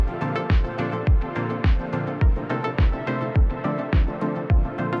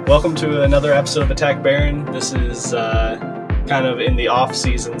welcome to another episode of Attack Baron. This is kind of in the off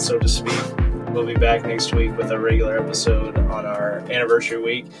season, so to speak. We'll be back next week with a regular episode on our anniversary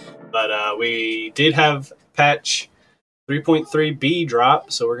week. But we did have patch 3.3b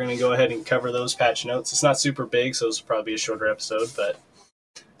drop, so we're going to go ahead and cover those patch notes. It's not super big, so this will probably be a shorter episode, but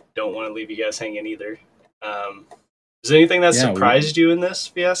don't want to leave you guys hanging either. Is there anything that surprised you in this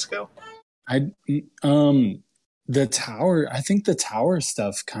fiasco? The tower, I think the tower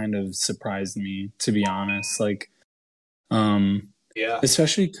stuff kind of surprised me, to be honest.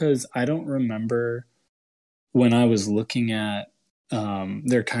 Especially because I don't remember when I was looking at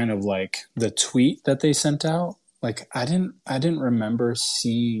their kind of like the tweet that they sent out. Like I didn't remember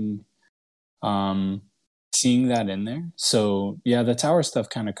seeing that in there. So yeah, the tower stuff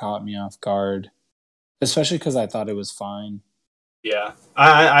kind of caught me off guard, especially because I thought it was fine. Yeah,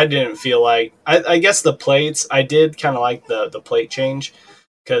 I didn't feel like... I guess the plates, I did kind of like the plate change,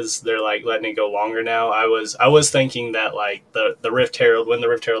 because they're like letting it go longer now. I was thinking that like the Rift Herald, when the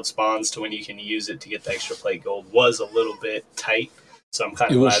Rift Herald spawns to when you can use it to get the extra plate gold, was a little bit tight. So I'm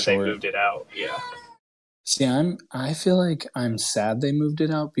kind of glad they moved it out. Yeah. See, I feel like I'm sad they moved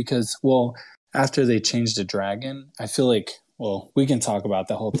it out because, well, after they changed the dragon, I feel like, well, we can talk about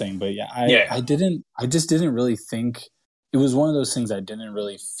the whole thing, but I just didn't really think... It was one of those things I didn't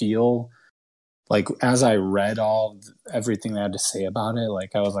really feel like as I read everything they had to say about it.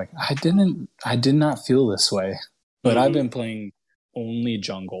 Like I was like, I did not feel this way. But I've been playing only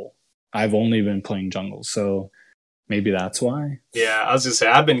jungle. I've only been playing jungle, so maybe that's why. Yeah, I was gonna say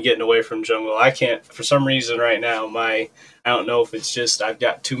I've been getting away from jungle. I can't, for some reason right now. I don't know if it's just I've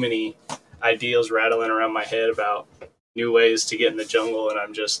got too many ideas rattling around my head about new ways to get in the jungle, and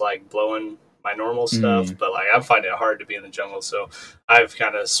I'm just like blowing my normal stuff, but like I'm finding it hard to be in the jungle, so I've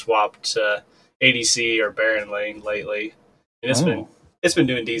kind of swapped ADC or Baron lane lately, and it's been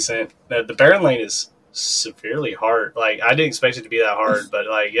doing decent. The Baron lane is severely hard. Like I didn't expect it to be that hard, but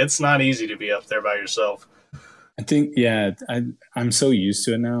like it's not easy to be up there by yourself. I think I'm so used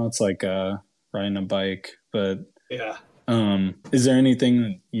to it now. It's like riding a bike, but yeah. Is there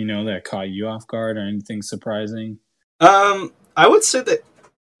anything that caught you off guard or anything surprising? I would say that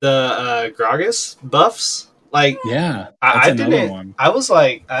the Gragas buffs, like, yeah, I didn't. One. I was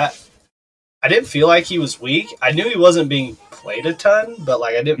like, I didn't feel like he was weak. I knew he wasn't being played a ton, but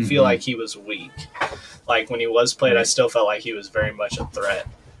like I didn't feel like he was weak. Like when he was played, I still felt like he was very much a threat.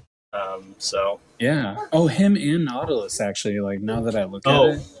 So yeah. Oh, him and Nautilus actually. Like now that I look at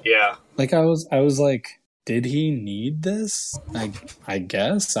it, yeah. Like I was like, did he need this? I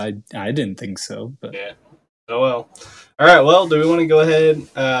guess I didn't think so, but yeah. Oh well. All right. Well, do we want to go ahead?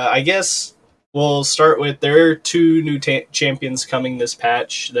 I guess we'll start with there are two new champions coming this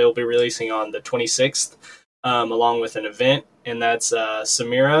patch. They'll be releasing on the 26th, along with an event, and that's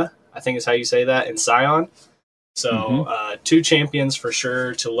Samira, I think is how you say that, and Sion. So two champions for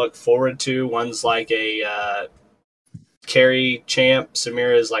sure to look forward to. One's like a carry champ.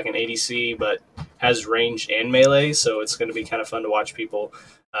 Samira is like an ADC, but has range and melee, so it's going to be kind of fun to watch people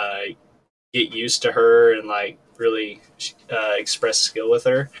get used to her and like really express skill with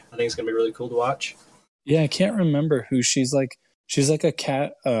her. I think it's gonna be really cool to watch. Yeah, I can't remember who she's like. She's like a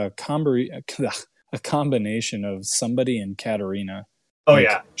combination of somebody and Katarina. Oh like,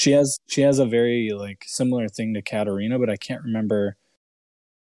 yeah, she has a very like similar thing to Katarina, but I can't remember.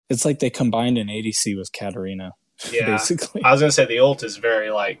 It's like they combined an ADC with Katarina. Yeah, basically. I was gonna say the ult is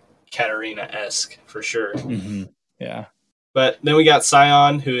very like Katarina-esque for sure. Yeah, but then we got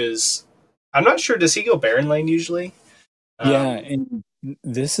Sion, who is. I'm not sure. Does he go Baron lane usually? Yeah, and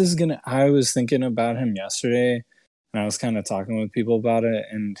this is I was thinking about him yesterday, and I was kind of talking with people about it,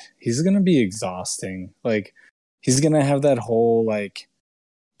 and he's gonna be exhausting. Like, he's gonna have that whole like,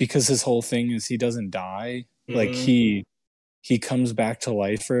 because his whole thing is he doesn't die. Like he comes back to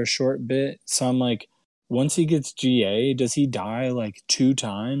life for a short bit. So I'm like, once he gets GA, does he die like 2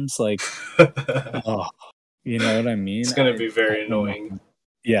 times? Like, oh, you know what I mean? It's gonna be very annoying.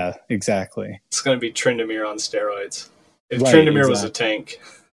 Yeah, exactly. It's going to be Tryndamere on steroids. If Tryndamere was a tank,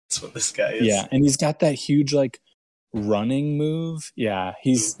 that's what this guy is. Yeah, and he's got that huge, like, running move. Yeah,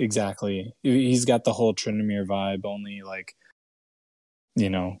 he's exactly. He's got the whole Tryndamere vibe, only, like,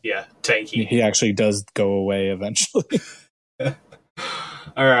 Yeah, tanky. He actually does go away eventually.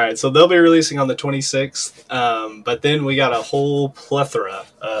 All right, so they'll be releasing on the 26th, but then we got a whole plethora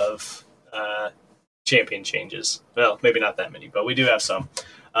of champion changes. Well, maybe not that many, but we do have some.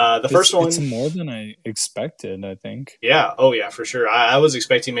 The first one, it's more than I expected, I think. Yeah. Oh, yeah, for sure. I was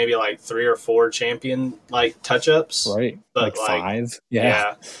expecting maybe like 3 or 4 champion like touch ups, Right. but like 5.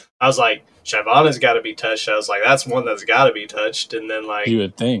 yeah, I was like, Shyvana's got to be touched. I was like, that's one that's got to be touched. And then you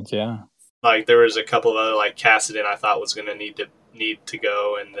would think, yeah. Like there was a couple of other like Kassadin I thought was going to need to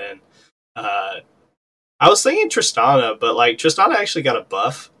go, and then I was thinking Tristana, but like Tristana actually got a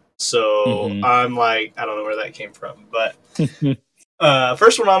buff, so I'm like, I don't know where that came from, but.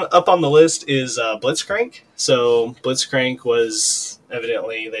 First one up on the list is Blitzcrank. So Blitzcrank was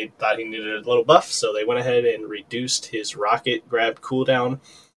evidently, they thought he needed a little buff, so they went ahead and reduced his rocket grab cooldown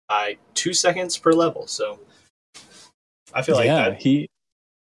by 2 seconds per level. So I feel like that he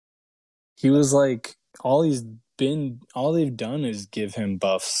was like all they've done is give him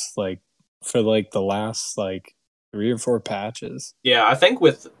buffs like for like the last like 3 or 4 patches. Yeah, I think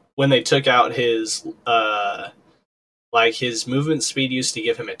when they took out his like his movement speed used to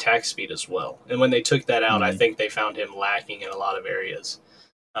give him attack speed as well. And when they took that out, I think they found him lacking in a lot of areas.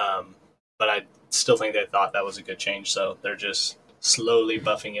 But I still think they thought that was a good change. So they're just slowly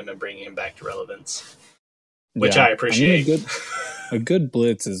buffing him and bringing him back to relevance, which I appreciate. I mean, a good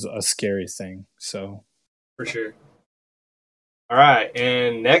blitz is a scary thing. So for sure. All right.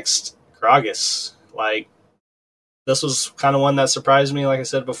 And next, Gragas. Like, this was kind of one that surprised me, like I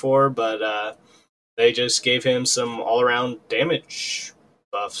said before, but they just gave him some all-around damage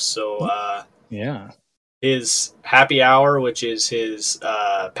buff. So, his Happy Hour, which is his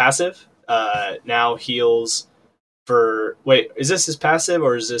passive, now heals for... Wait, is this his passive,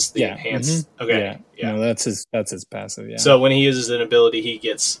 or is this the enhanced? Okay, No, that's his passive, yeah. So when he uses an ability, he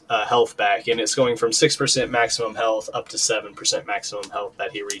gets health back, and it's going from 6% maximum health up to 7% maximum health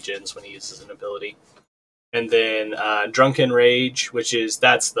that he regens when he uses an ability. And then Drunken Rage, which is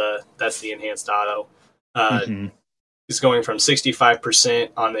that's the enhanced auto, is going from 65%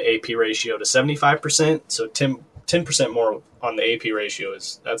 on the AP ratio to 75%. So 10% more on the AP ratio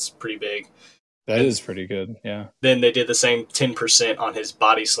that's pretty big. That is pretty good, yeah. Then they did the same 10% on his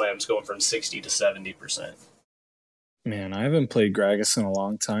body slams, going from 60 to 70%. Man, I haven't played Gragas in a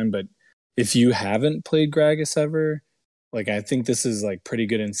long time, but if you haven't played Gragas ever, like I think this is like pretty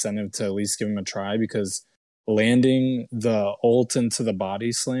good incentive to at least give him a try, because landing the ult into the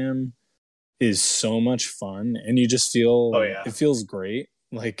body slam is so much fun, and you just feel it feels great,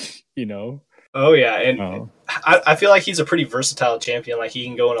 like, you know. Oh yeah, and I feel like he's a pretty versatile champion. Like he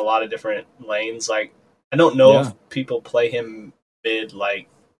can go in a lot of different lanes. Like I don't know if people play him mid like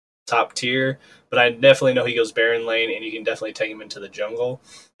top tier, but I definitely know he goes Baron lane, and you can definitely take him into the jungle.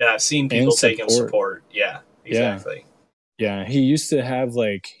 And I've seen people take him support. Yeah, exactly. Yeah, he used to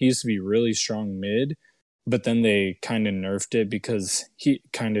be really strong mid, but then they kind of nerfed it because he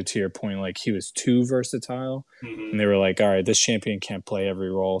kind of, to your point, like he was too versatile, and they were like, all right, this champion can't play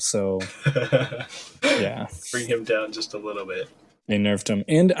every role, so bring him down just a little bit. They nerfed him.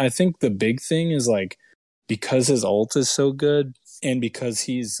 And I think the big thing is like, because his ult is so good, and because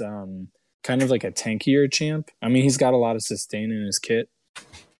he's kind of like a tankier champ, I mean, he's got a lot of sustain in his kit.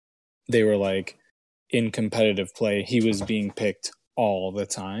 They were like, in competitive play, he was being picked all the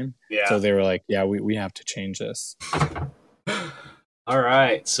time. Yeah. So they were like, yeah, we have to change this. All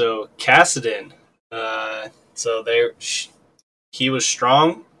right. So Kassadin. So he was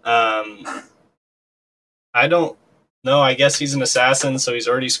strong. I don't know. I guess he's an assassin, so he's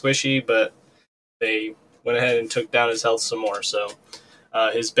already squishy, but they went ahead and took down his health some more. So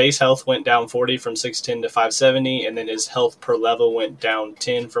his base health went down 40 from 610 to 570, and then his health per level went down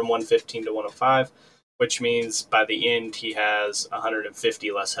 10 from 115 to 105. Which means by the end he has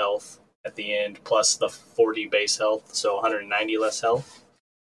 150 less health at the end, plus the 40 base health, so 190 less health.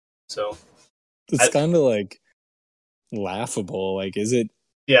 So it's kind of like laughable. Like, is it?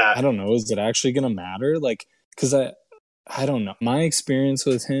 Yeah, I don't know. Is it actually going to matter? Like, because I don't know. My experience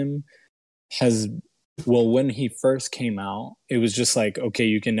with him when he first came out, it was just like, okay,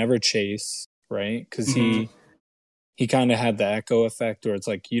 you can never chase, right? Because he kind of had the echo effect, where it's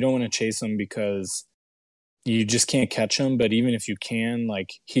like you don't want to chase him because you just can't catch him, but even if you can, like,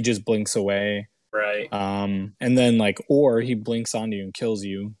 he just blinks away. Right. And then like, or he blinks onto you and kills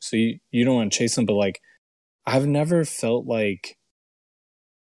you. So you don't want to chase him, but like, I've never felt like,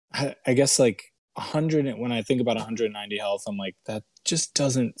 I guess like 100, when I think about 190 health, I'm like, that just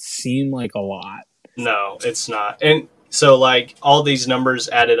doesn't seem like a lot. No, it's not. And so like all these numbers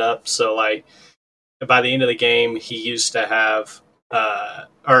added up. So like by the end of the game, he used to have,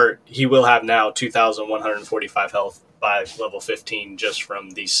 or he will have now 2,145 health by level 15 just from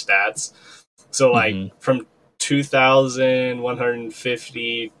these stats. So like from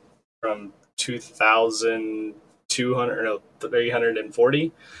 2,150 from 2,000 200 or no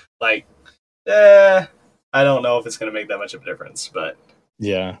 340. Like, I don't know if it's going to make that much of a difference, but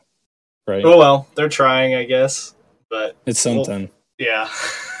yeah, right. Oh well, they're trying, I guess, but it's something. Yeah.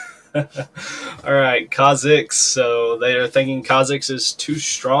 All right, Kha'Zix. So they are thinking Kha'Zix is too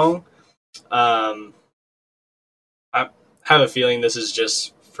strong. I have a feeling this is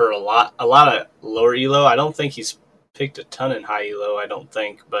just for a lot of lower elo. I don't think he's picked a ton in high elo. I don't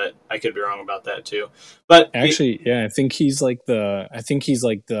think, but I could be wrong about that too. But actually, yeah, I think he's like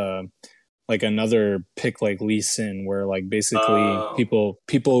the like another pick like Lee Sin, where like basically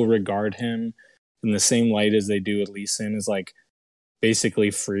people regard him in the same light as they do with Lee Sin, is like basically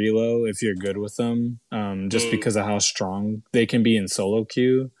free low if you're good with them, just because of how strong they can be in solo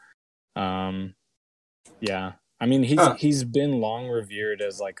queue. Yeah, I mean he's been long revered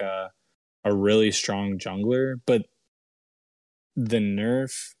as like a really strong jungler, but the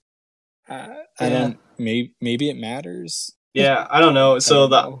nerf, I don't. Maybe it matters. Yeah, I don't know. So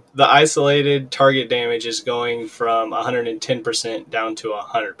the isolated target damage is going from 110% down to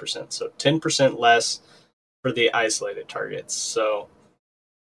 100%. So 10% less for the isolated targets. So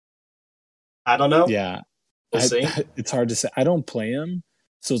I don't know. Yeah, we'll see. It's hard to say. I don't play him,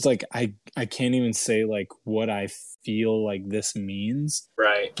 so it's like I can't even say like what I feel like this means.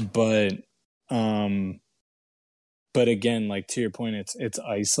 Right. But again, like to your point, it's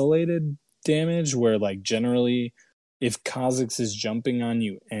isolated damage where like generally if Kha'Zix is jumping on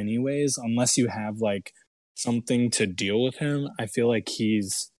you anyways, unless you have like something to deal with him, I feel like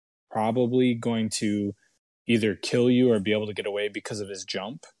he's probably going to either kill you or be able to get away because of his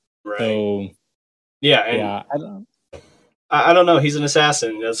jump. Right. So yeah, I don't know. He's an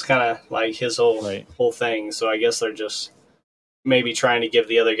assassin. That's kind of like his whole thing. So I guess they're just maybe trying to give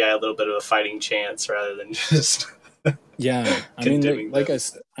the other guy a little bit of a fighting chance rather than just yeah. I mean, like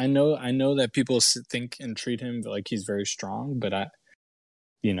I know that people think and treat him like he's very strong, but I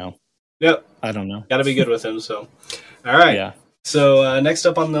don't know. Got to be good with him. So, all right. Yeah. So next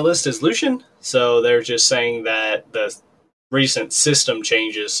up on the list is Lucian. So they're just saying that the recent system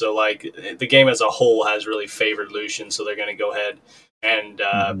changes. So like the game as a whole has really favored Lucian. So they're going to go ahead and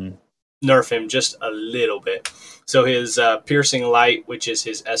nerf him just a little bit. So his Piercing Light, which is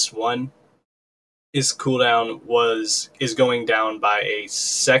his S1, his cooldown is going down by a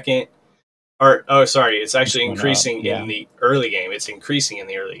second. It's actually increasing in the early game. It's increasing in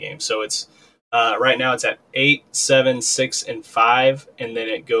the early game. So it's right now it's at 8, 7, 6, and 5, and then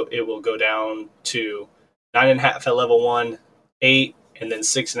it will go down to 9.5 at level 1, 8, and then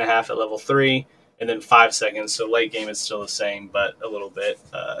 6.5 at level 3, and then 5 seconds. So late game it's still the same, but a little bit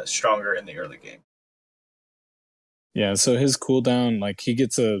stronger in the early game. Yeah, so his cooldown, like he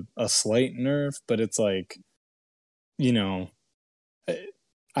gets a slight nerf, but it's like,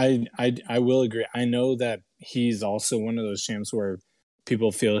 I will agree. I know that he's also one of those champs where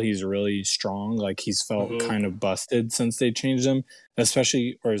people feel he's really strong. Like he's felt kind of busted since they changed him,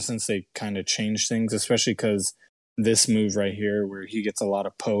 since they kind of changed things, especially because this move right here where he gets a lot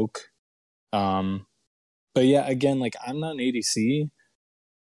of poke. But yeah, again, like I'm not an ADC.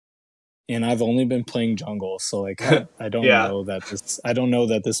 And I've only been playing jungle, so like I don't know that this. I don't know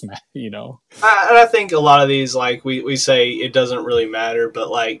that this, And I think a lot of these, like we say, it doesn't really matter, but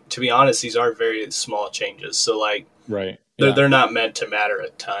like to be honest, these are very small changes. So like, they're not meant to matter a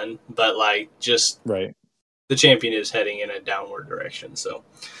ton, but like just the champion is heading in a downward direction. So,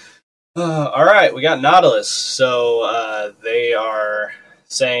 all right, we got Nautilus. So they are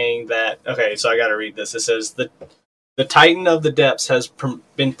saying that. Okay, so I got to read this. It says the Titan of the Depths has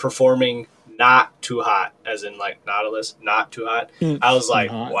been performing not too hot, as in like Nautilus, not too hot. I was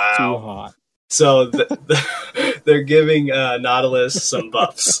like, wow. Too hot. So they're giving Nautilus some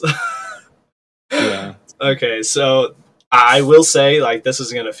buffs. Yeah. Okay, so I will say like this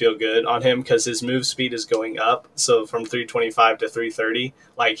is going to feel good on him because his move speed is going up. So from 325 to 330,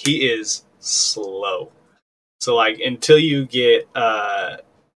 like he is slow. So like until you get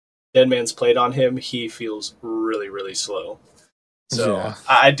Dead Man's Plate on him, he feels really, really slow. So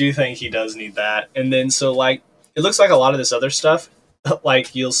I do think he does need that. And then so like it looks like a lot of this other stuff,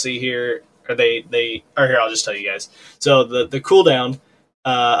 like you'll see here, or they are here. I'll just tell you guys. So the cooldown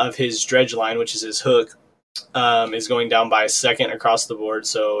of his Dredge line, which is his hook, is going down by a second across the board.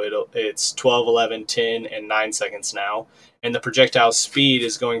 So it's 12, 11, 10, and 9 seconds now. And the projectile speed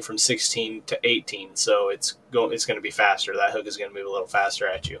is going from 16 to 18. So it's going to be faster. That hook is going to move a little faster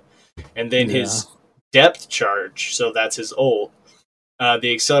at you. And then his depth charge, so that's his ult.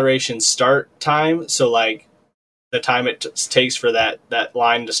 The acceleration start time, so like the time it takes for that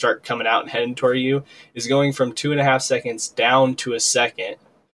line to start coming out and heading toward you, is going from 2.5 seconds down to a second.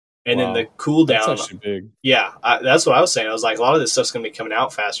 And then the cooldown. That's actually big. Yeah, that's what I was saying. I was like, a lot of this stuff's going to be coming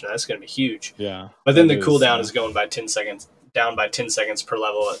out faster. That's going to be huge. Yeah. But then the cooldown is going by 10 seconds, down by 10 seconds per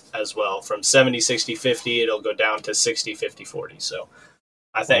level as well. From 70, 60, 50, it'll go down to 60, 50, 40. So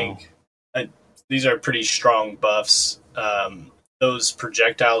I think these are pretty strong buffs. Those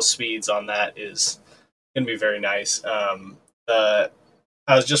projectile speeds on that is going to be very nice. I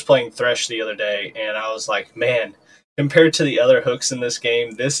was just playing Thresh the other day, and I was like, man, compared to the other hooks in this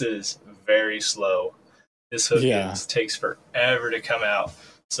game, this is very slow. This hook takes forever to come out.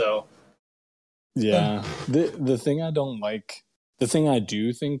 So, yeah, the thing I don't like, the thing I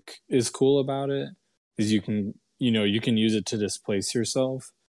do think is cool about it is you can use it to displace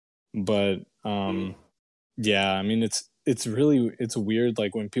yourself. But yeah, I mean it's weird,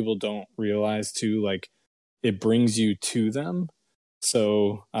 like when people don't realize too, like it brings you to them.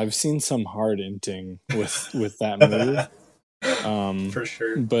 So I've seen some hard inting with that move. For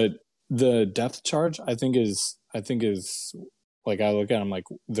sure. But the depth charge I think is like, I look at them like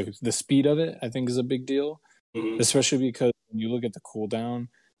the speed of it I think is a big deal. Especially because when you look at the cooldown,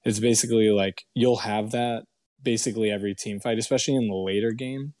 it's basically like you'll have that basically every team fight, especially in the later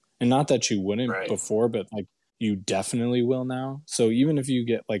game. And not that you wouldn't before, but like you definitely will now. So even if you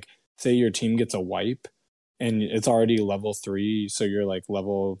get, like, say your team gets a wipe and it's already level 3, so you're like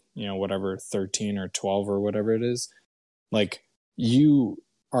level, whatever, 13 or 12 or whatever it is, like you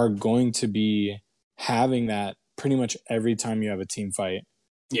are going to be having that pretty much every time you have a team fight.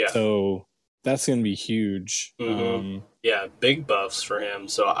 Yeah. So that's going to be huge. Yeah, big buffs for him.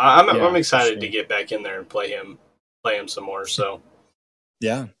 So I'm excited to get back in there and play him some more. So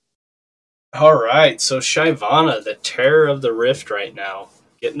yeah. All right, so Shyvana, the terror of the Rift right now,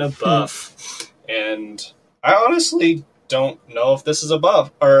 getting a buff. And I honestly don't know if this is a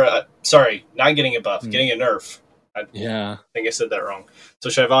buff. Or, sorry, not getting a buff, getting a nerf. I think I said that wrong. So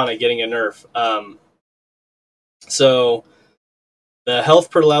Shyvana getting a nerf. So the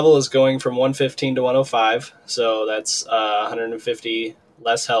health per level is going from 115 to 105. So that's 150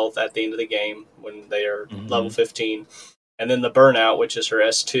 less health at the end of the game when they are level 15. And then the burnout, which is her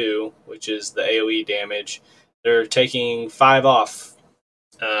S2, which is the AoE damage, they're taking 5 off.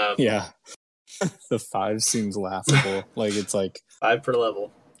 The 5 seems laughable. Like, it's like 5 per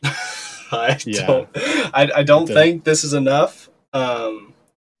level. I don't think this is enough.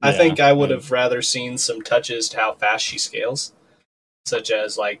 I think I would have rather seen some touches to how fast she scales, such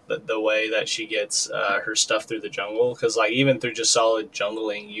as like the way that she gets her stuff through the jungle. Because like even through just solid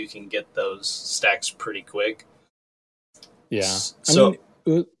jungling, you can get those stacks pretty quick. Yeah, so, I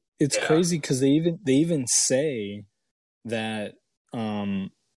mean, it's crazy because they even say that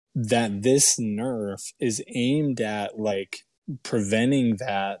that this nerf is aimed at like preventing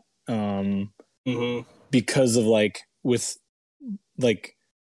that because of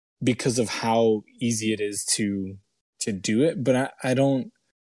because of how easy it is to do it. But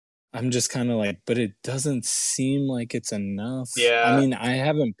I'm just kind of like, but it doesn't seem like it's enough. Yeah, I mean,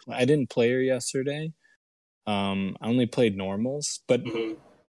 I didn't play her yesterday. I only played normals, but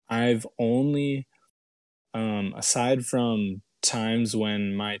I've only, aside from times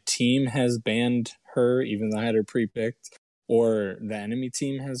when my team has banned her, even though I had her pre-picked, or the enemy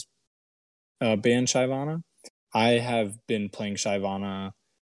team has banned Shyvana, I have been playing Shyvana.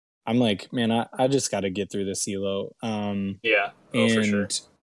 I'm like, man, I just got to get through this elo. For sure.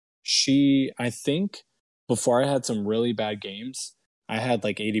 She, I think, before I had some really bad games, I had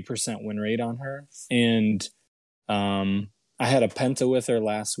like 80% win rate on her, and I had a penta with her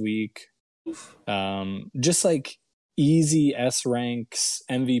last week. Just like easy S ranks,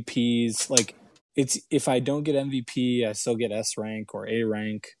 MVPs. Like, it's, if I don't get MVP, I still get S rank or A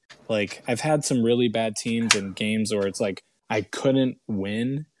rank. Like, I've had some really bad teams and games where it's like I couldn't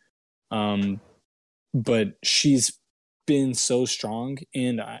win. But she's been so strong,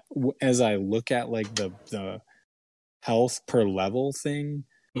 and as I look at like the health per level thing,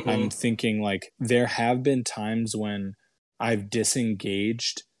 I'm thinking like there have been times when I've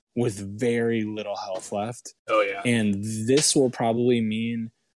disengaged with very little health left. Oh yeah. And this will probably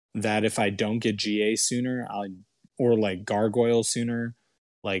mean that if I don't get GA sooner, or like Gargoyle sooner,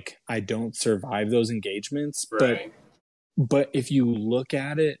 like I don't survive those engagements. Right. But if you look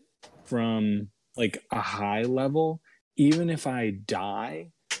at it from like a high level, even if I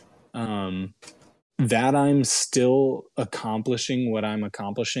die, that I'm still accomplishing what I'm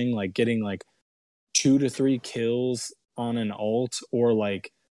accomplishing, like getting like 2 to 3 kills on an ult, or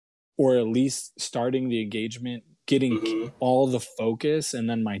at least starting the engagement, getting all the focus, and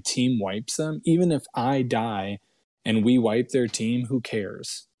then my team wipes them. Even if I die and we wipe their team, who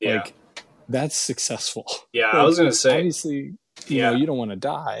cares? Yeah. Like, that's successful. Yeah, like, I was gonna say, obviously you don't want to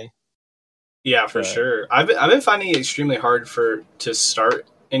die. Yeah, for sure. I've been finding it extremely hard to start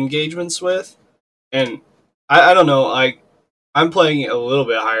engagements with, and I don't know. Like I'm playing a little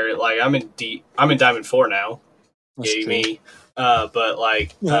bit higher. Like I'm in Diamond 4 now. Yay me. But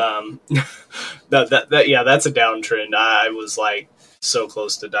like that's a downtrend. I was like so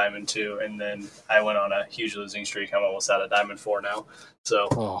close to Diamond 2, and then I went on a huge losing streak. I'm almost out of Diamond 4 now.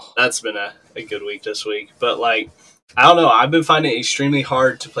 So that's been a good week this week. But like I don't know. I've been finding it extremely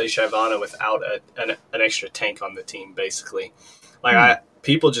hard to play Shyvana without an extra tank on the team. Basically, like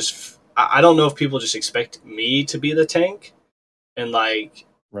I don't know if people just expect me to be the tank, and like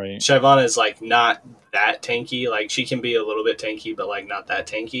Shyvana is like not that tanky. Like she can be a little bit tanky, but like not that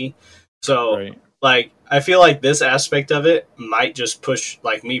tanky. So like I feel like this aspect of it might just push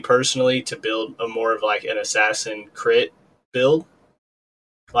like me personally to build a more of like an assassin crit build.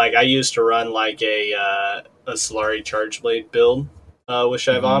 Like I used to run like a Solari Charge Blade build with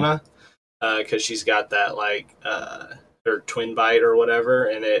Shyvana because she's got that like her twin bite or whatever,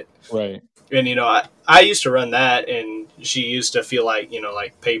 and it and you know I used to run that, and she used to feel like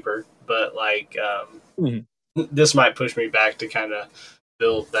like paper, but like this might push me back to kind of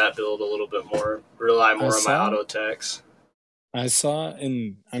build a little bit more, rely more on my auto attacks. I saw,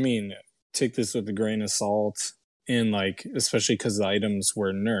 and I mean, take this with a grain of salt. And like, especially because the items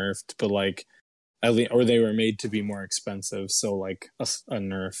were nerfed, but like, at least, or they were made to be more expensive, so like a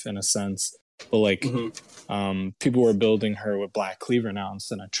nerf in a sense. But like, people were building her with Black Cleaver now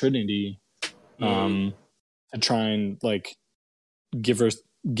instead of Trinity, to try and like give her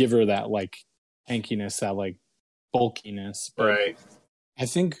that like tankiness, that like bulkiness. But I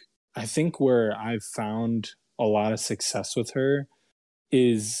think where I've found a lot of success with her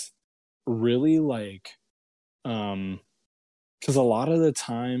is really like. Because a lot of the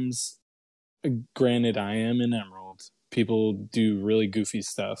times, granted, I am an Emerald. People do really goofy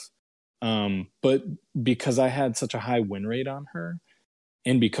stuff. But because I had such a high win rate on her,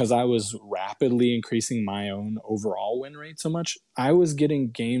 and because I was rapidly increasing my own overall win rate so much, I was getting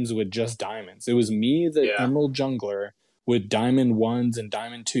games with just diamonds. It was me, the Emerald jungler, with Diamond 1s and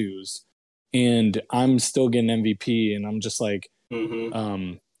Diamond 2s, and I'm still getting MVP, and I'm just like, I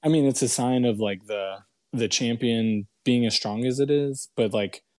mean, it's a sign of like the champion being as strong as it is, but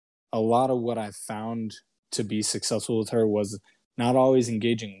like a lot of what I found to be successful with her was not always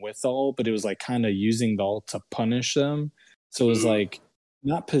engaging with the ult, but it was like kind of using the ult to punish them. So it was like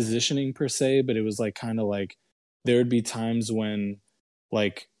not positioning per se, but it was like kind of like there would be times when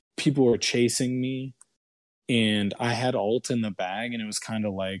like people were chasing me and I had ult in the bag, and it was kind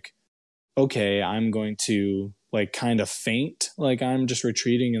of like, okay, I'm going to like kind of feint, like I'm just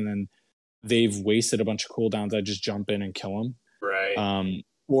retreating, and then they've wasted a bunch of cooldowns. I just jump in and kill them.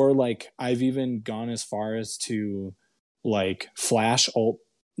 Or like I've even gone as far as to like flash ult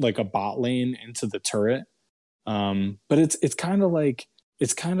like a bot lane into the turret. But it's kind of like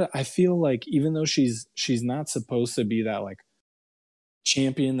I feel like even though she's not supposed to be that like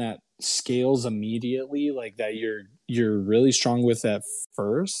champion that scales immediately, like that you're really strong with at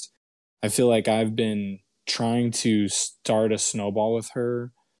first, I feel like I've been trying to start a snowball with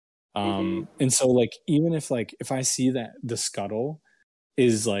her. And so like even if I see that the scuttle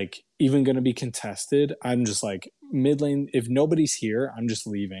is like even going to be contested, I'm just like mid lane, if nobody's here, I'm just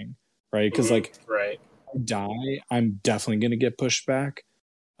leaving, right? Because like I die, I'm definitely going to get pushed back,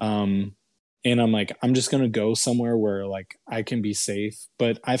 and I'm like, I'm just going to go somewhere where like I can be safe.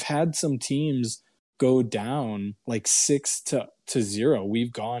 But I've had some teams go down like 6-0.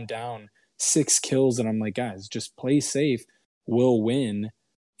 We've gone down 6 kills, and I'm like, guys, just play safe, we'll win.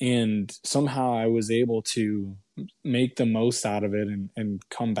 And somehow I was able to make the most out of it and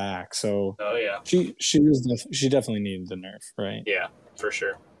come back. So she definitely needed the nerf, right? Yeah, for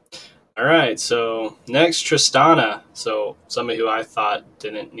sure. All right, so next Tristana. So somebody who I thought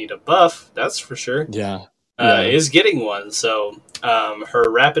didn't need a buff, that's for sure. Is getting one. So her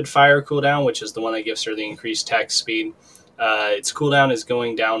rapid fire cooldown, which is the one that gives her the increased attack speed, its cooldown is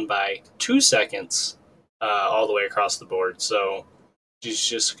going down by 2 seconds all the way across the board. So she's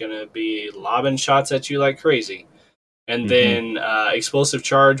just going to be lobbing shots at you like crazy. And then explosive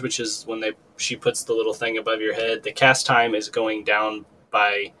charge, which is when she puts the little thing above your head, the cast time is going down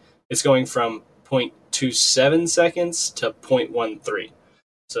by, it's going from 0.27 seconds to 0.13.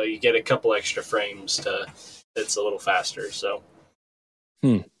 So you get a couple extra frames it's a little faster. So,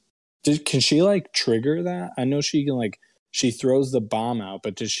 can she like trigger that? I know she can like, she throws the bomb out,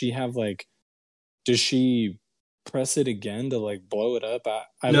 but does she press it again to like blow it up?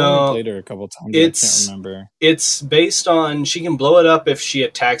 I've only played her a couple times. I can't remember. It's based on, she can blow it up if she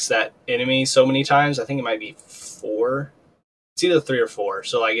attacks that enemy so many times. I think it might be 4. It's either 3 or 4.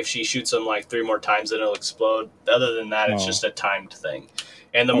 So like if she shoots them like 3 more times, then it'll explode. Other than that, it's just a timed thing.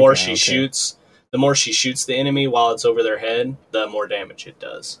 And the more she shoots the enemy while it's over their head, the more damage it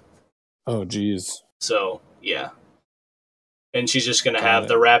does. Oh, geez. So yeah. And she's just going to have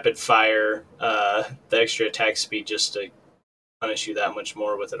the rapid fire, the extra attack speed just to punish you that much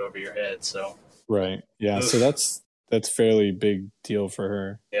more with it over your head. So right, yeah. Oof. So that's fairly big deal for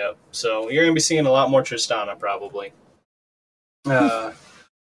her. Yeah. So you're going to be seeing a lot more Tristana probably. All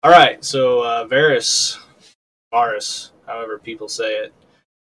right. So Varys, however people say it.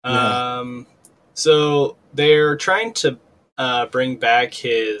 Yeah. So they're trying to bring back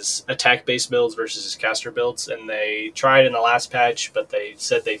his attack-based builds versus his caster builds, and they tried in the last patch, but they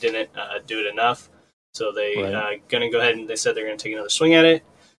said they didn't do it enough. So they going to go ahead and they said they're going to take another swing at it.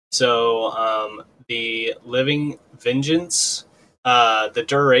 So the Living Vengeance, the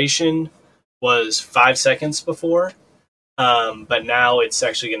duration was 5 seconds before, but now it's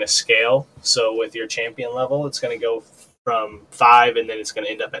actually going to scale. So with your champion level, it's going to go from 5, and then it's going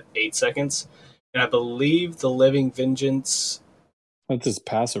to end up at 8 seconds. And I believe the Living Vengeance... That's his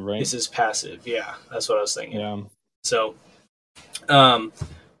passive, right? This is passive, yeah. That's what I was thinking. Yeah. So,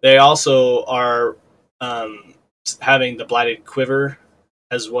 they also are having the Blighted Quiver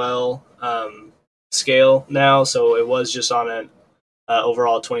as well scale now. So it was just on an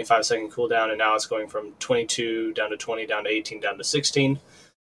overall 25-second cooldown, and now it's going from 22 down to 20, down to 18, down to 16.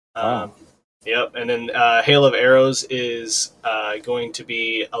 Wow. Yep, and then Hail of Arrows is going to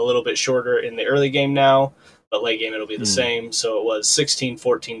be a little bit shorter in the early game now, but late game it'll be the same. So it was 16,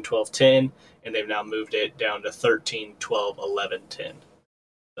 14, 12, 10, and they've now moved it down to 13, 12, 11, 10.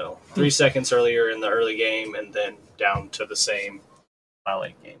 So 3 seconds earlier in the early game, and then down to the same by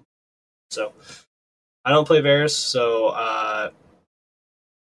late game. So I don't play Varys, so I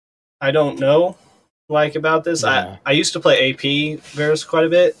don't know about this. Yeah. I used to play AP Varys quite a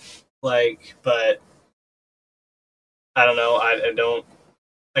bit. But I don't know.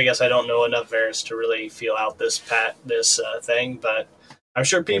 I guess I don't know enough Varys to really feel out this thing. But I'm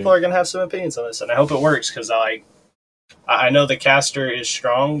sure people are going to have some opinions on this, and I hope it works because I know the caster is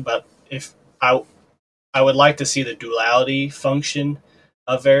strong, but if I would like to see the duality function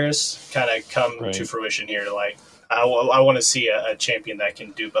of Varys kind of come to fruition here. Like I want to see a champion that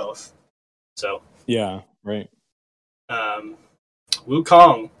can do both. So yeah, right.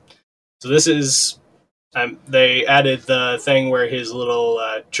 Wukong. So this is, they added the thing where his little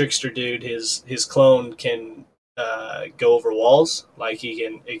trickster dude, his clone can go over walls. Like he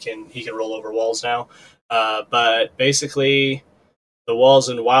can roll over walls now. But basically, the walls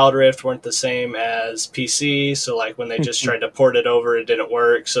in Wild Rift weren't the same as PC. So like when they just tried to port it over, it didn't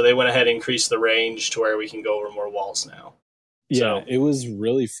work. So they went ahead and increased the range to where we can go over more walls now. Yeah, it was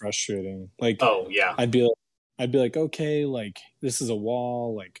really frustrating. Like, oh yeah, I'd be like, okay, like this is a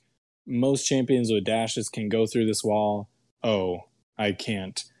wall, like. Most champions with dashes can go through this wall. Oh, I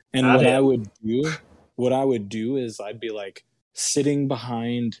can't. And what I would do is I'd be like sitting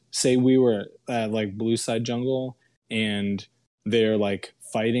behind, say we were at like blue side jungle and they're like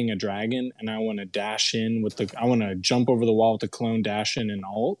fighting a dragon and I want to dash in I want to jump over the wall with the clone, dash in and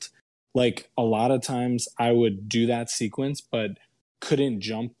ult. Like a lot of times I would do that sequence, but couldn't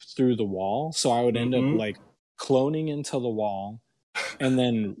jump through the wall. So I would end up like cloning into the wall, and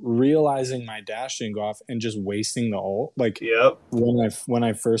then realizing my dash didn't go off and just wasting the ult. Like when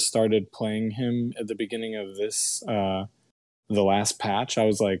I first started playing him at the beginning of this the last patch, I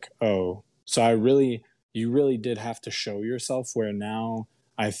was like, oh, so you really did have to show yourself, where now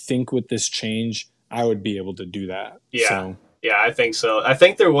I think with this change I would be able to do that. Yeah. Yeah, I think so. I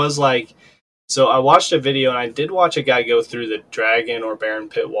think there was so I watched a video and I did watch a guy go through the dragon or Baron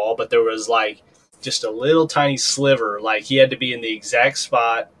Pit wall, but there was just a little tiny sliver. Like he had to be in the exact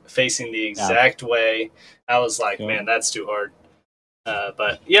spot, facing the exact way. I was like, man, that's too hard.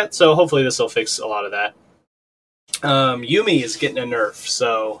 But yeah, so hopefully this will fix a lot of that. Yuumi is getting a nerf.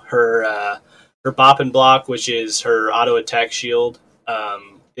 So her bop and block, which is her auto attack shield,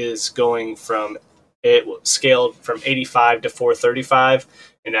 is going from, it scaled from 85 to 435,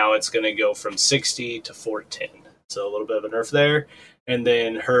 and now it's going to go from 60 to 410. So a little bit of a nerf there. And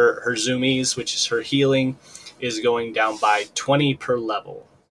then her zoomies, which is her healing, is going down by 20 per level.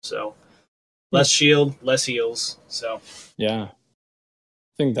 So less shield, less heals. So yeah, I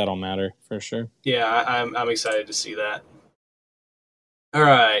think that'll matter for sure. Yeah, I'm excited to see that. All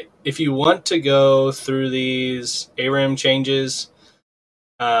right, if you want to go through these ARAM changes,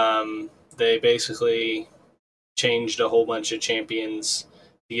 they basically changed a whole bunch of champions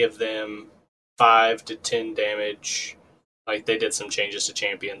to give them 5 to 10 damage. Like they did some changes to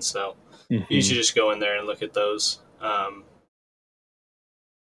champions, so you should just go in there and look at those.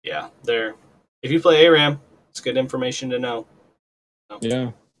 Yeah, they're if you play ARAM, it's good information to know. So.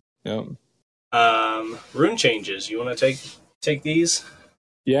 Yeah. Yep. Rune changes. You want to take these?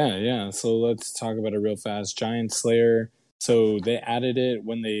 Yeah. So let's talk about it real fast. Giant Slayer. So they added it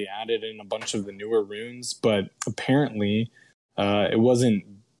when they added in a bunch of the newer runes, but apparently it wasn't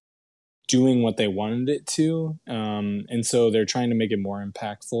doing what they wanted it to. And so they're trying to make it more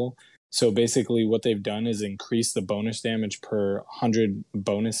impactful. So basically, what they've done is increase the bonus damage per 100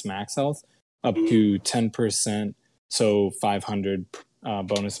 bonus max health up to 10%. So 500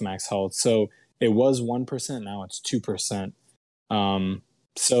 bonus max health. So it was 1%. Now it's 2%.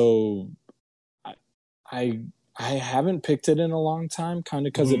 So I haven't picked it in a long time, kind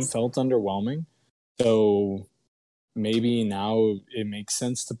of because it felt underwhelming. So maybe now it makes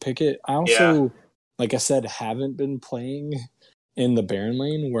sense to pick it. I also, like I said, haven't been playing in the Baron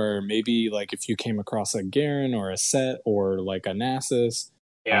lane, where maybe like if you came across a Garen or a Set or like a Nasus,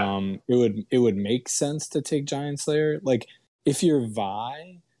 it would make sense to take Giant Slayer. Like if you're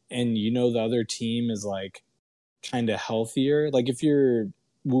Vi and you know the other team is like kind of healthier, like if you're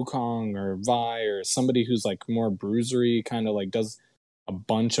Wukong or Vi or somebody who's like more bruisery, kind of like does a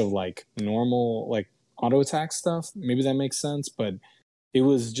bunch of like normal like auto attack stuff, maybe that makes sense. But it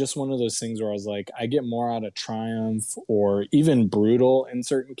was just one of those things where I was like, I get more out of Triumph or even Brutal in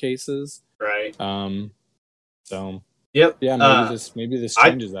certain cases. Right. So yep. Yeah, maybe this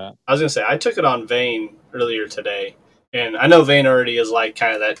changes that. I was gonna say I took it on Vayne earlier today, and I know Vayne already is like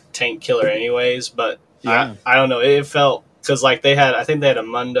kind of that tank killer anyways, but I don't know. It felt because like I think they had a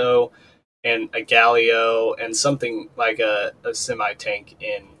Mundo and a Galio and something like a semi tank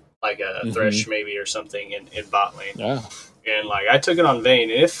in like a Thresh maybe or something in bot lane. Yeah. And like I took it on Vayne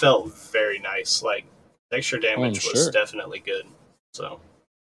and it felt very nice. Like the extra damage was definitely good. So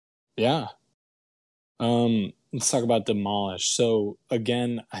yeah. Let's talk about Demolish. So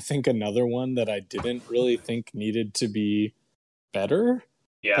again, I think another one that I didn't really think needed to be better.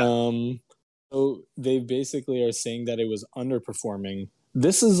 Yeah. So they basically are saying that it was underperforming.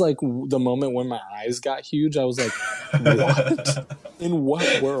 This is like the moment when my eyes got huge. I was like, what? In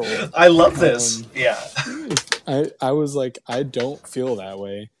what world? I love this. Yeah. I was like, I don't feel that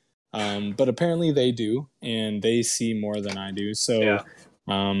way. But apparently they do, and they see more than I do. So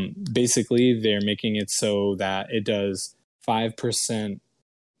basically they're making it so that it does 5%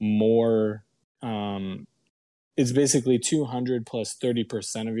 more. It's basically 200 plus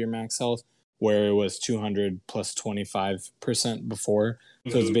 30% of your max health, where it was 200 plus 25% before.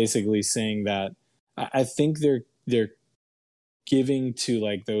 So it's basically saying that I think they're giving to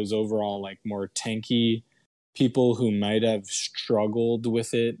like those overall like more tanky people who might have struggled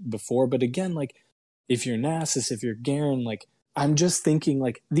with it before. But again, like if you're Nasus, if you're Garen, like I'm just thinking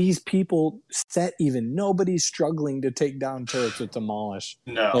like these people Set even nobody's struggling to take down turrets with Demolish.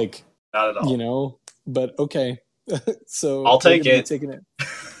 No, like not at all. You know, but okay. So I'll take it.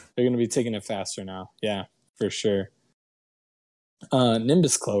 They're going to be taking it faster now. Yeah, for sure.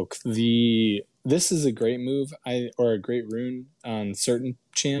 Nimbus Cloak. This is a great move, or a great rune on certain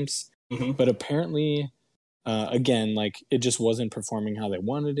champs, but apparently, again, like it just wasn't performing how they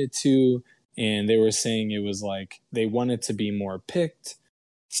wanted it to, and they were saying it was like they wanted to be more picked,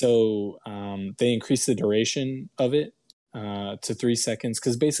 so they increased the duration of it to 3 seconds.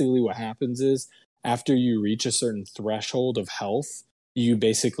 Because basically, what happens is after you reach a certain threshold of health, you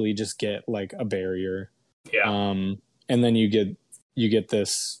basically just get like a barrier. Yeah. And then you get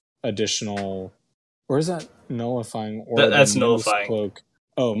this additional, or is that nullifying? Or that's nullifying. Cloak.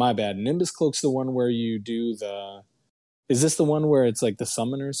 Oh, my bad. Nimbus Cloak's the one where you do the. Is this the one where it's like the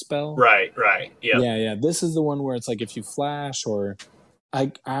summoner spell? Right. Yep. Yeah. This is the one where it's like if you flash, or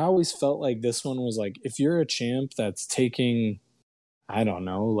I always felt like this one was like if you're a champ that's taking, I don't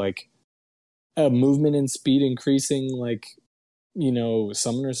know, like a movement and speed increasing, like, you know,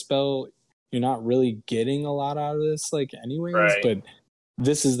 summoner spell, you're not really getting a lot out of this, like, anyways. Right. But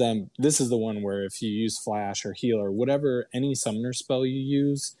this is the one where if you use flash or heal or whatever, any summoner spell you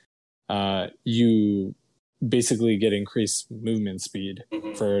use, you basically get increased movement speed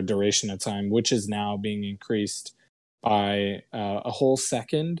for a duration of time, which is now being increased by a whole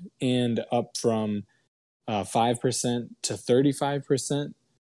second, and up from 5% to 35%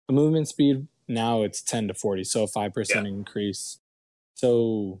 movement speed. Now it's 10 to 40, so a 5% increase.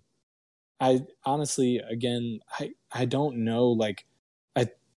 So I honestly, again, I don't know, like,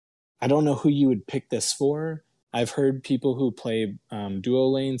 I don't know who you would pick this for. I've heard people who play duo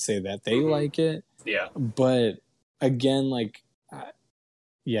lane say that they like it. Yeah. But again, like, I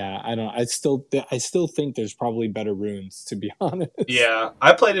don't. I still think there's probably better runes, to be honest. Yeah,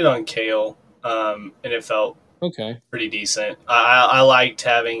 I played it on Kayle, and it felt Okay. pretty decent. I liked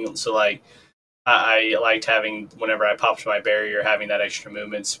having I liked having whenever I popped my barrier, having that extra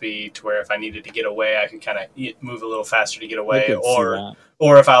movement speed to where if I needed to get away, I could kind of move a little faster to get I away, could see that.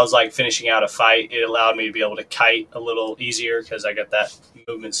 or if I was like finishing out a fight, it allowed me to be able to kite a little easier because I got that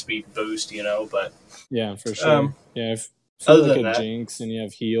movement speed boost, you know. But yeah, for sure. Yeah, if other you're like than a that, Jinx and you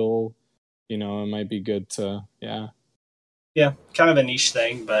have heal, it might be good to yeah, kind of a niche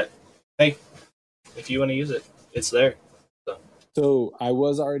thing, but hey, if you want to use it, it's there. So I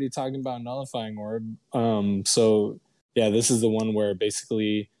was already talking about nullifying orb. So yeah, this is the one where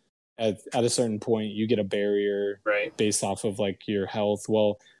basically at a certain point you get a barrier Right. based off of like your health.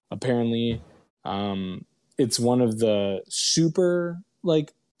 Well, apparently, it's one of the super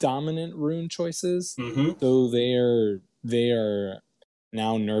like dominant rune choices. Mm-hmm. So they are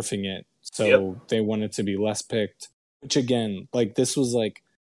now nerfing it. So they want it to be less picked. Which again, like this was like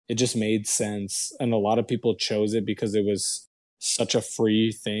it just made sense, and a lot of people chose it because it was such a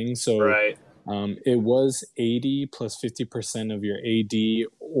free thing. So right. it was 80 plus 50% of your AD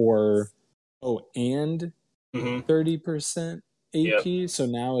and 30% AP. Yep. So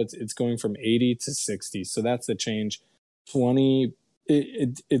now it's going from 80 to 60. So that's the change. 20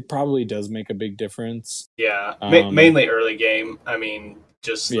 it probably does make a big difference. Yeah. Mainly early game. I mean,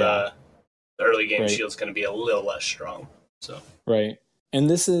 just the early game shield's going to be a little less strong. So right. And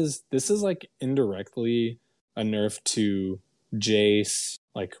this is like indirectly a nerf to Jace,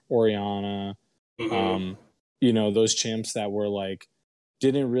 like Orianna, those champs that were like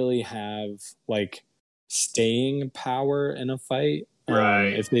didn't really have like staying power in a fight,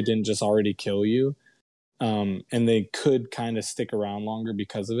 right? If they didn't just already kill you, and they could kind of stick around longer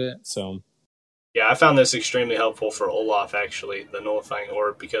because of it. So yeah, I found this extremely helpful for Olaf actually, the nullifying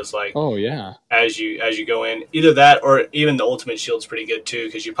orb, because like as you go in, either that or even the ultimate shield's pretty good too,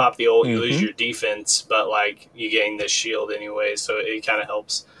 because you pop the ult, you lose your defense, but like you gain this shield anyway, so it kind of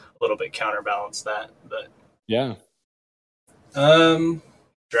helps a little bit counterbalance that. But yeah,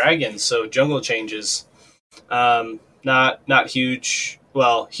 dragons. So jungle changes, not huge.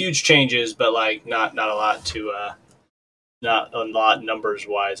 Well, huge changes, but like not a lot to not a lot numbers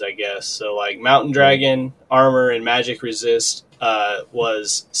wise, I guess. So like Mountain Dragon armor and magic resist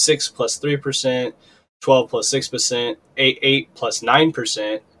was 6 plus 3%, 12 plus 6%, 8 plus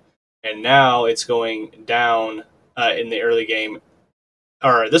 9%, and now it's going down in the early game.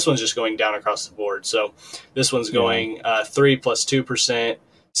 Or this one's just going down across the board. So this one's going 3 plus 2%,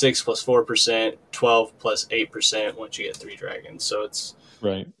 6 plus 4%, 12 plus 8% once you get 3 dragons. So it's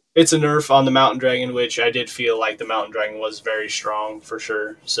right. It's a nerf on the Mountain Dragon, which I did feel like the Mountain Dragon was very strong for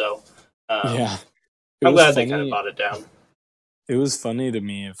sure. So I'm glad they kind of brought it down. It was funny to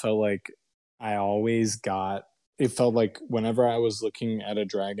me. It felt like it felt like whenever I was looking at a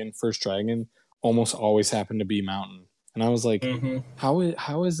dragon, first dragon almost always happened to be Mountain. And I was like, how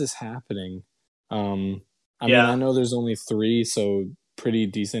is this happening? I mean, I know there's only 3, so pretty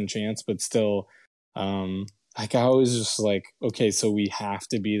decent chance, but still, like I was just like, okay, so we have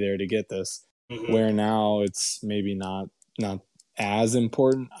to be there to get this. Where now it's maybe not as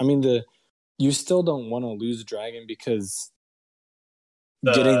important. I mean, you still don't want to lose dragon because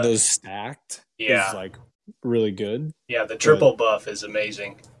getting those stacked is like really good. Yeah, the triple buff is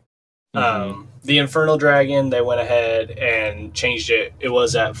amazing. The Infernal Dragon, they went ahead and changed it. It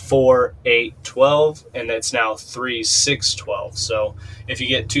was at 4, 8, 12, and it's now 3, 6, 12. So if you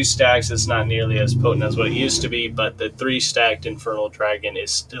get 2 stacks, it's not nearly as potent as what it used to be, but the 3 stacked Infernal Dragon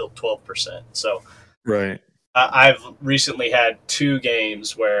is still 12%. So right. I've recently had 2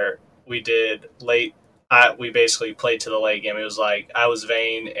 games where we did late. We basically played to the late game. It was like I was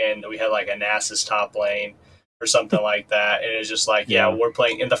Vayne, and we had like a Nasus top lane or something like that. And it's just like, we're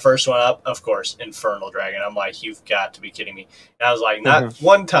playing in the first one up, of course, Infernal Dragon. I'm like, you've got to be kidding me. And I was like, not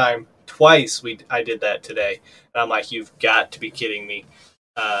one time, twice I did that today. And I'm like, you've got to be kidding me.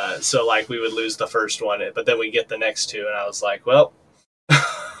 So like we would lose the first one, but then we get the next 2, and I was like, well,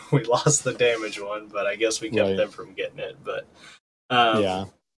 we lost the damage one, but I guess we kept them from getting it. But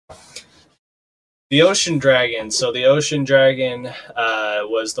the Ocean Dragon. So the Ocean Dragon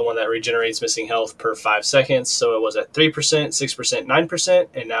was the one that regenerates missing health per 5 seconds. So it was at 3%, 6%, 9%,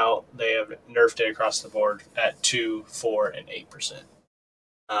 and now they have nerfed it across the board at 2, 4, and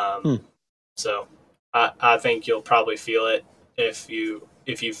 8%. So I think you'll probably feel it if you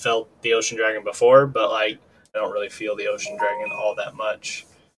felt the Ocean Dragon before, but like I don't really feel the Ocean Dragon all that much.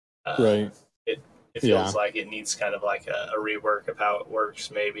 Right. It feels like it needs kind of like a rework of how it works,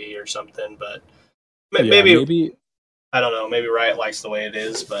 maybe, or something, but. Maybe I don't know. Maybe Riot likes the way it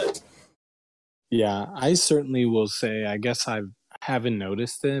is, but I certainly will say. I guess I haven't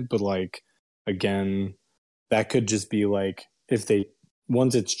noticed it, but like again, that could just be like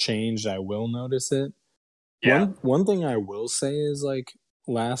once it's changed, I will notice it. Yeah. One thing I will say is like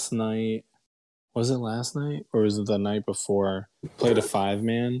last night, was it last night or was it the night before? Played a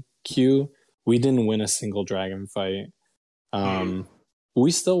 5-man queue. We didn't win a single dragon fight.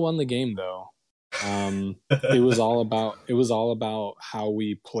 We still won the game though. It was all about how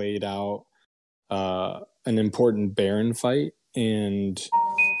we played out an important Baron fight and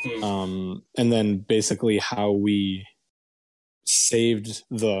then basically how we saved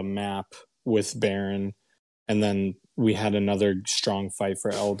the map with Baron, and then we had another strong fight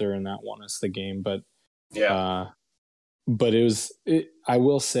for Elder, and that won us the game. But but I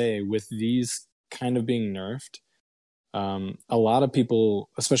will say, with these kind of being nerfed, a lot of people,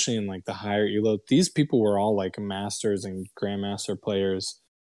 especially in like the higher elo, these people were all like masters and grandmaster players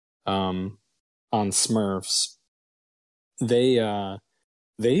on Smurfs.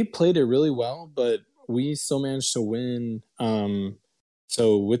 They played it really well, but we still managed to win.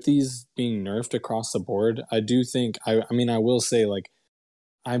 So with these being nerfed across the board, I do think I mean I will say, like,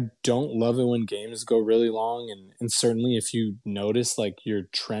 I don't love it when games go really long, and certainly if you notice like you're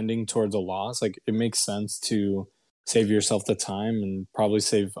trending towards a loss, like it makes sense to save yourself the time and probably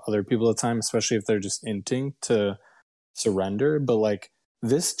save other people the time, especially if they're just inting to surrender. But like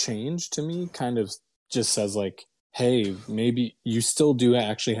this change to me kind of just says like, hey, maybe you still do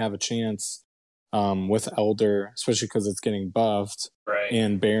actually have a chance with Elder, especially because it's getting buffed, right?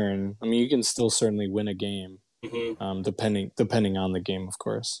 And Baron. I mean, you can still certainly win a game, depending on the game, of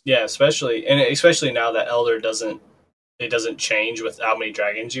course. Yeah, especially now that Elder doesn't change with how many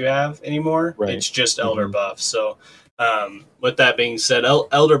dragons you have anymore. Right. It's just Elder buff. So, with that being said,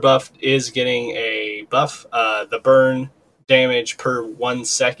 Elder buff is getting a buff. The burn damage per 1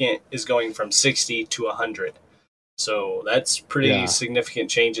 second is going from 60 to 100. So that's pretty significant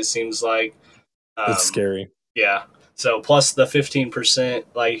change. It seems like it's scary. Yeah. So plus the 15%,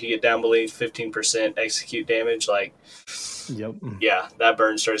 like you get down below 15% execute damage, like, yep. Yeah, that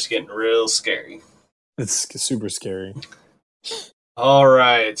burn starts getting real scary. It's super scary. All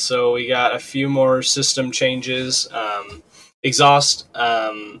right, so we got a few more system changes. Exhaust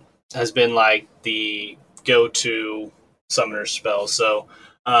has been like the go-to summoner spell, so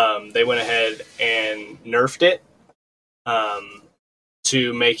they went ahead and nerfed it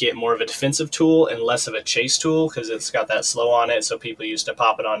to make it more of a defensive tool and less of a chase tool, because it's got that slow on it, so people used to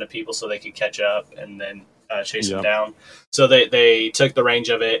pop it onto people so they could catch up and then chase them down. So they took the range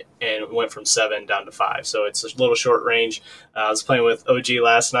of it and went from 7 down to 5. So it's a little short range. I was playing with OG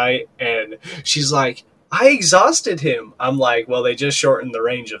last night, and she's like, I exhausted him. I'm like, well, they just shortened the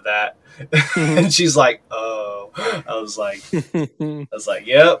range of that. And she's like, oh. I was like,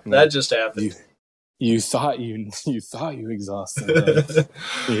 yep, that just happened. You thought you exhausted them.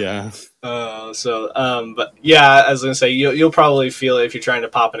 Yeah. But yeah, I was gonna say you'll probably feel it if you're trying to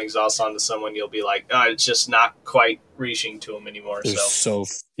pop an exhaust onto someone. You'll be like, oh, it's just not quite reaching to them anymore. They're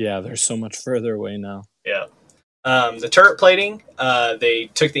so much further away now. Yeah. The turret plating, they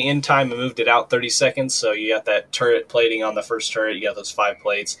took the end time and moved it out 30 seconds. So you got that turret plating on the first turret. You got those 5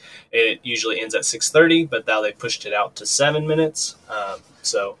 plates. It usually ends at 6:30, but now they pushed it out to 7 minutes.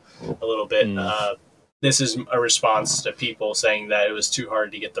 So a little bit. This is a response to people saying that it was too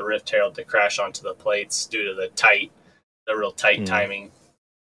hard to get the Rift Herald to crash onto the plates due to the real tight timing.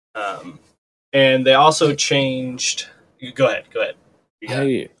 And they also changed. Go ahead.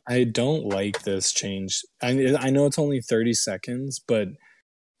 I don't like this change. I know it's only 30 seconds, but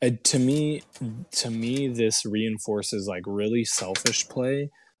to me, this reinforces like really selfish play.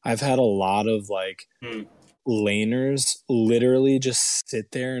 I've had a lot of like laners literally just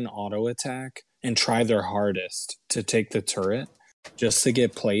sit there and auto attack and try their hardest to take the turret just to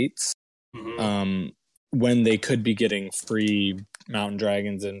get plates, when they could be getting free Mountain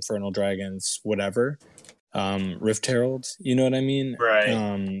Dragons, Infernal Dragons, whatever, Rift Heralds. You know what I mean?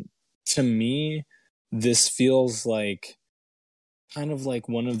 Right. To me, this feels like kind of like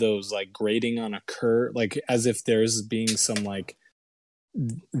one of those like grading on a curve, like as if there's being some like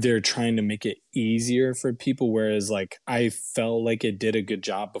they're trying to make it easier for people, whereas like I felt like it did a good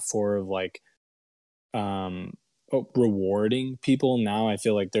job before of like rewarding people. Now I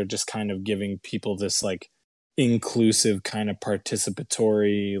feel like they're just kind of giving people this like inclusive kind of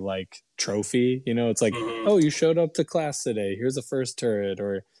participatory like trophy, you know. It's like, oh, you showed up to class today, here's the first turret,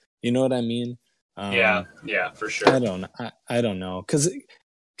 or you know what I mean. Yeah, for sure. I don't know, because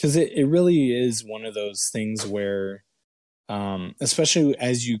it really is one of those things where especially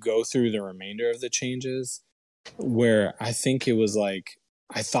as you go through the remainder of the changes, where I think it was like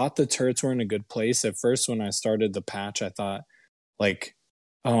I thought the turrets were in a good place at first. When I started the patch, I thought like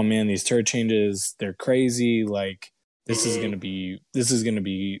oh man, these turret changes, they're crazy. Like this is gonna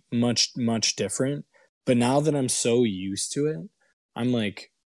be much different. But now that I'm so used to it, I'm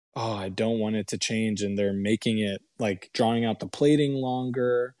like, oh, I don't want it to change. And they're making it like drawing out the plating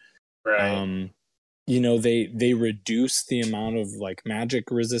longer. Right. They reduce the amount of like magic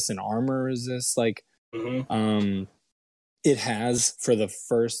resist and armor resist. Like, it has for the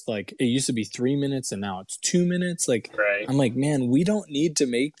first, like, it used to be 3 minutes and now it's 2 minutes. Like, right. I'm like, man, we don't need to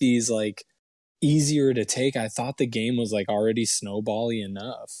make these like easier to take. I thought the game was like already snowbally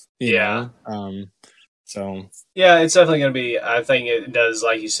enough. You know? So yeah, it's definitely going to be. I think it does,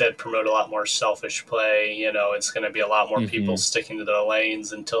 like you said, promote a lot more selfish play. It's going to be a lot more people sticking to their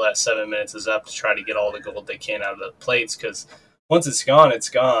lanes until that 7 minutes is up to try to get all the gold they can out of the plates. Because once it's gone, it's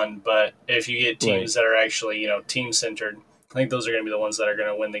gone. But if you get teams that are actually team centered, I think those are going to be the ones that are going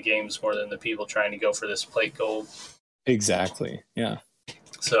to win the games more than the people trying to go for this plate gold. Exactly. Yeah.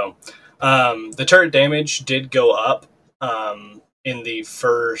 So the turret damage did go up in the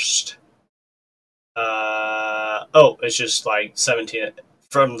first. It's just like 17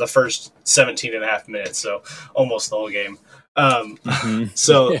 from the first 17 and a half minutes, so almost the whole game.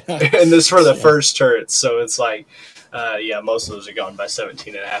 So and this for the first turrets, so it's like most of those are gone by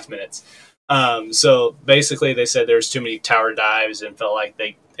 17 and a half minutes. So basically they said there's too many tower dives and felt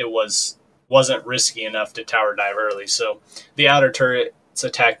like wasn't risky enough to tower dive early. So the outer turret's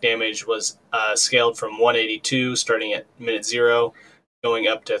attack damage was scaled from 182 starting at minute 0, going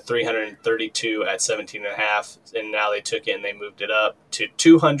up to 332 at 17 and a half, and now they took it and they moved it up to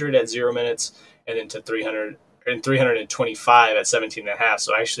 200 at 0 minutes, and then to 300 and 325 at 17 and a half.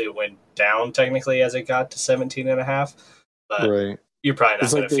 So actually it went down technically as it got to 17 and a half, but you're probably not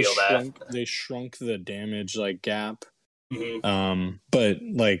going to feel that. They shrunk the damage like gap. But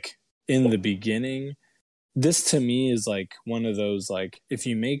like in the beginning, this to me is like one of those, like, if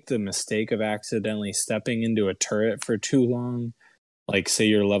you make the mistake of accidentally stepping into a turret for too long, like say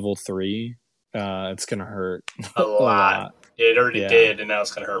you're level 3, it's gonna hurt a lot. It already did, and now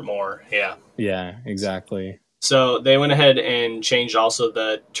it's gonna hurt more. Yeah, exactly. So they went ahead and changed also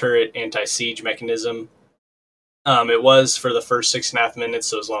the turret anti-siege mechanism. It was for the first 6.5 minutes,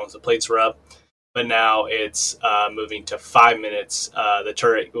 so as long as the plates were up, but now it's moving to 5 minutes. The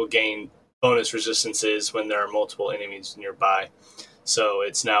turret will gain bonus resistances when there are multiple enemies nearby. So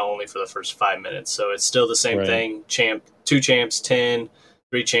it's now only for the first 5 minutes. So it's still the same thing. 2 champs 10,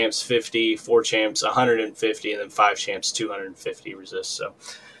 3 champs 50, 4 champs 150, and then 5 champs 250 resist. So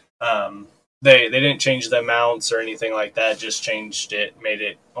they didn't change the amounts or anything like that. Just changed it, made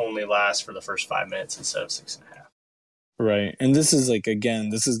it only last for the first 5 minutes instead of 6.5. Right, and this is like, again,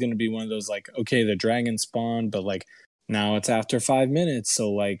 this is going to be one of those like, okay, the dragon spawned, but like now it's after 5 minutes,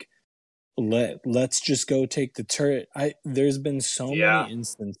 so like let's just go take the turret. There's been so many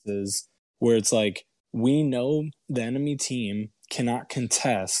instances where it's like, we know the enemy team cannot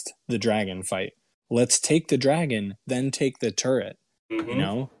contest the dragon fight. Let's take the dragon, then take the turret.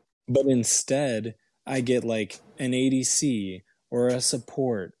 But instead I get like an ADC or a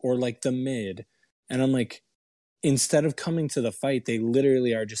support or like the mid, and I'm like, instead of coming to the fight, they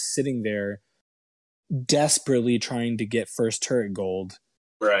literally are just sitting there desperately trying to get first turret gold.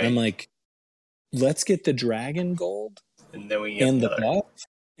 Right. And I'm like, let's get the dragon gold and then we get the buff,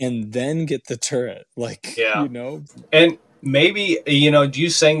 and then get the turret. Like, And maybe, you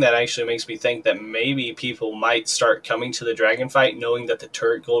saying that actually makes me think that maybe people might start coming to the dragon fight knowing that the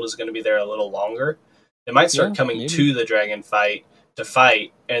turret gold is going to be there a little longer. They might start coming to the dragon fight to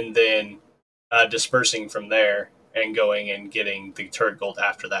fight, and then dispersing from there and going and getting the turret gold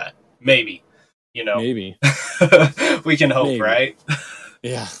after that. Maybe. Maybe. We can hope, right?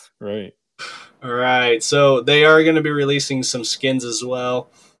 Yeah, right. All right, so they are going to be releasing some skins as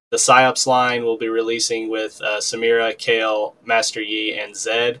well. The Psyops line will be releasing with Samira, Kayle, Master Yi, and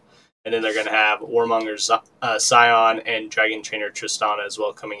Zed. And then they're going to have Warmonger Sion and Dragon Trainer Tristana as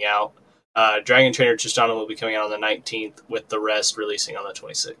well coming out. Dragon Trainer Tristana will be coming out on the 19th, with the rest releasing on the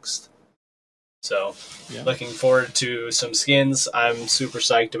 26th. So, looking forward to some skins. I'm super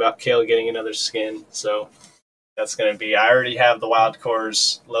psyched about Kayle getting another skin. So, that's going to be... I already have the wild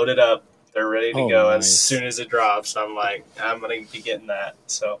cores loaded up. They're ready to go as soon as it drops. I'm like, I'm going to be getting that.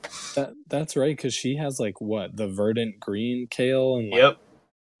 So that's right, because she has like what, the verdant green Kayle, and like,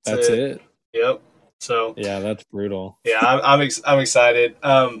 that's it. Yep. So yeah, that's brutal. Yeah, I'm excited.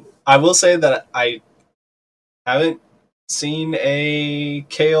 I will say that I haven't seen a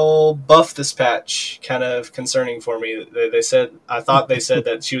Kayle buff this patch. Kind of concerning for me. I thought they said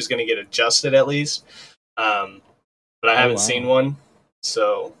that she was going to get adjusted at least, but I haven't seen one.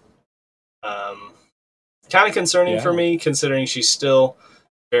 So. Kind of concerning for me, considering she's still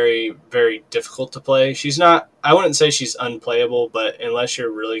very, very difficult to play. She's not, I wouldn't say she's unplayable, but unless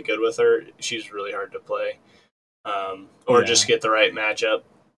you're really good with her, she's really hard to play. Or just get the right matchup.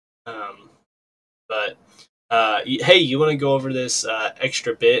 But hey, you want to go over this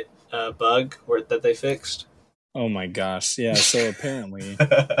extra bit bug that they fixed? Oh my gosh, yeah. So apparently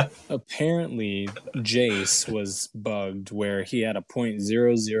Jace was bugged where he had a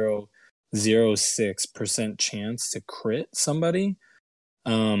 0.0006% chance to crit somebody.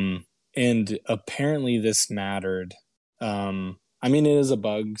 And apparently this mattered. I mean, it is a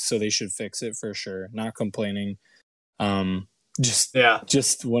bug, so they should fix it for sure. Not complaining. Just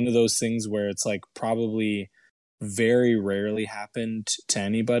one of those things where it's like probably very rarely happened to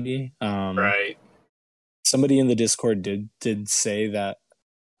anybody. Right. Somebody in the Discord did say that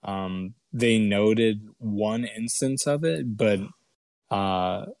they noted one instance of it, but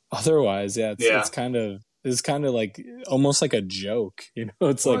otherwise, it's kind of like almost like a joke, you know?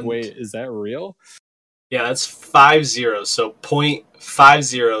 It's like, wait, is that real? Yeah, that's 5 zeros, so 0.5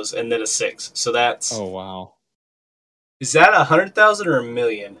 zeros and then a 6. So that's oh wow. Is that 100,000 or a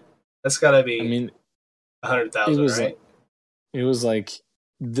million? That's got to be. I mean, 100,000, right? It was like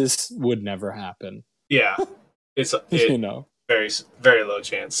this would never happen. Yeah, it's you know, very, very low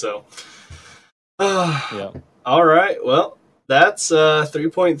chance. So, yeah. All right. Well, that's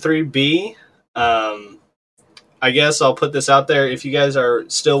 3.3B. I guess I'll put this out there. If you guys are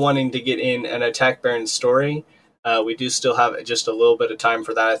still wanting to get in an Attack Baron story, we do still have just a little bit of time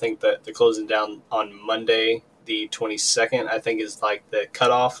for that. I think that the closing down on Monday, the 22nd, I think is like the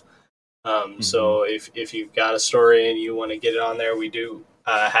cutoff. So if you've got a story and you want to get it on there, we do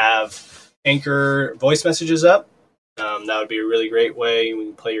have Anchor voice messages up. That would be a really great way. We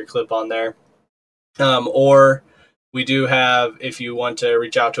can play your clip on there. Or we do have, if you want to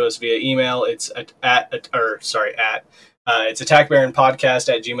reach out to us via email, it's it's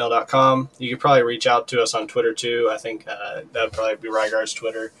attackbaronpodcast@gmail.com. You could probably reach out to us on Twitter too. I think that would probably be Rygar's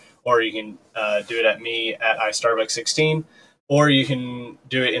Twitter. Or you can do it at me at iStarbucks16. Or you can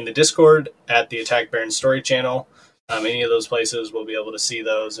do it in the Discord at the Attack Baron Story channel. Any of those places, we'll be able to see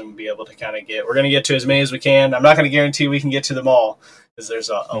those and be able to kind of we're going to get to as many as we can. I'm not going to guarantee we can get to them all because there's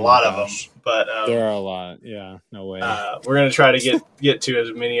a lot of them. But there are a lot. Yeah, no way. We're going to try to get to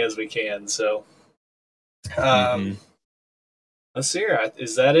as many as we can. So let's see here.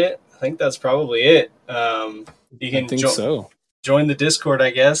 Is that it? I think that's probably it. You can join the Discord,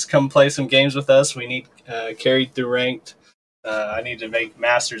 I guess. Come play some games with us. We need carried through ranked. I need to make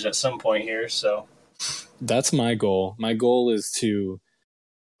masters at some point here, so that's my goal. My goal is to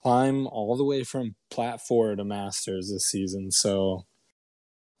climb all the way from Plat 4 to masters this season. So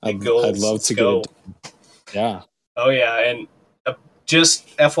I'd love to go. Yeah. Oh yeah, and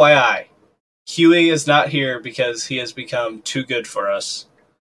just FYI, Huey is not here because he has become too good for us.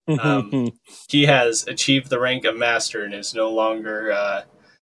 He has achieved the rank of master and is no longer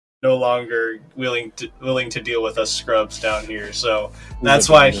willing to deal with us scrubs down here. So that's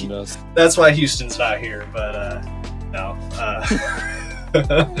why Houston's not here. But no.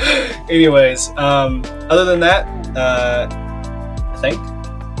 Anyways, other than that, I think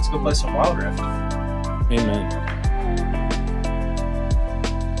let's go play some Wild Rift. Amen.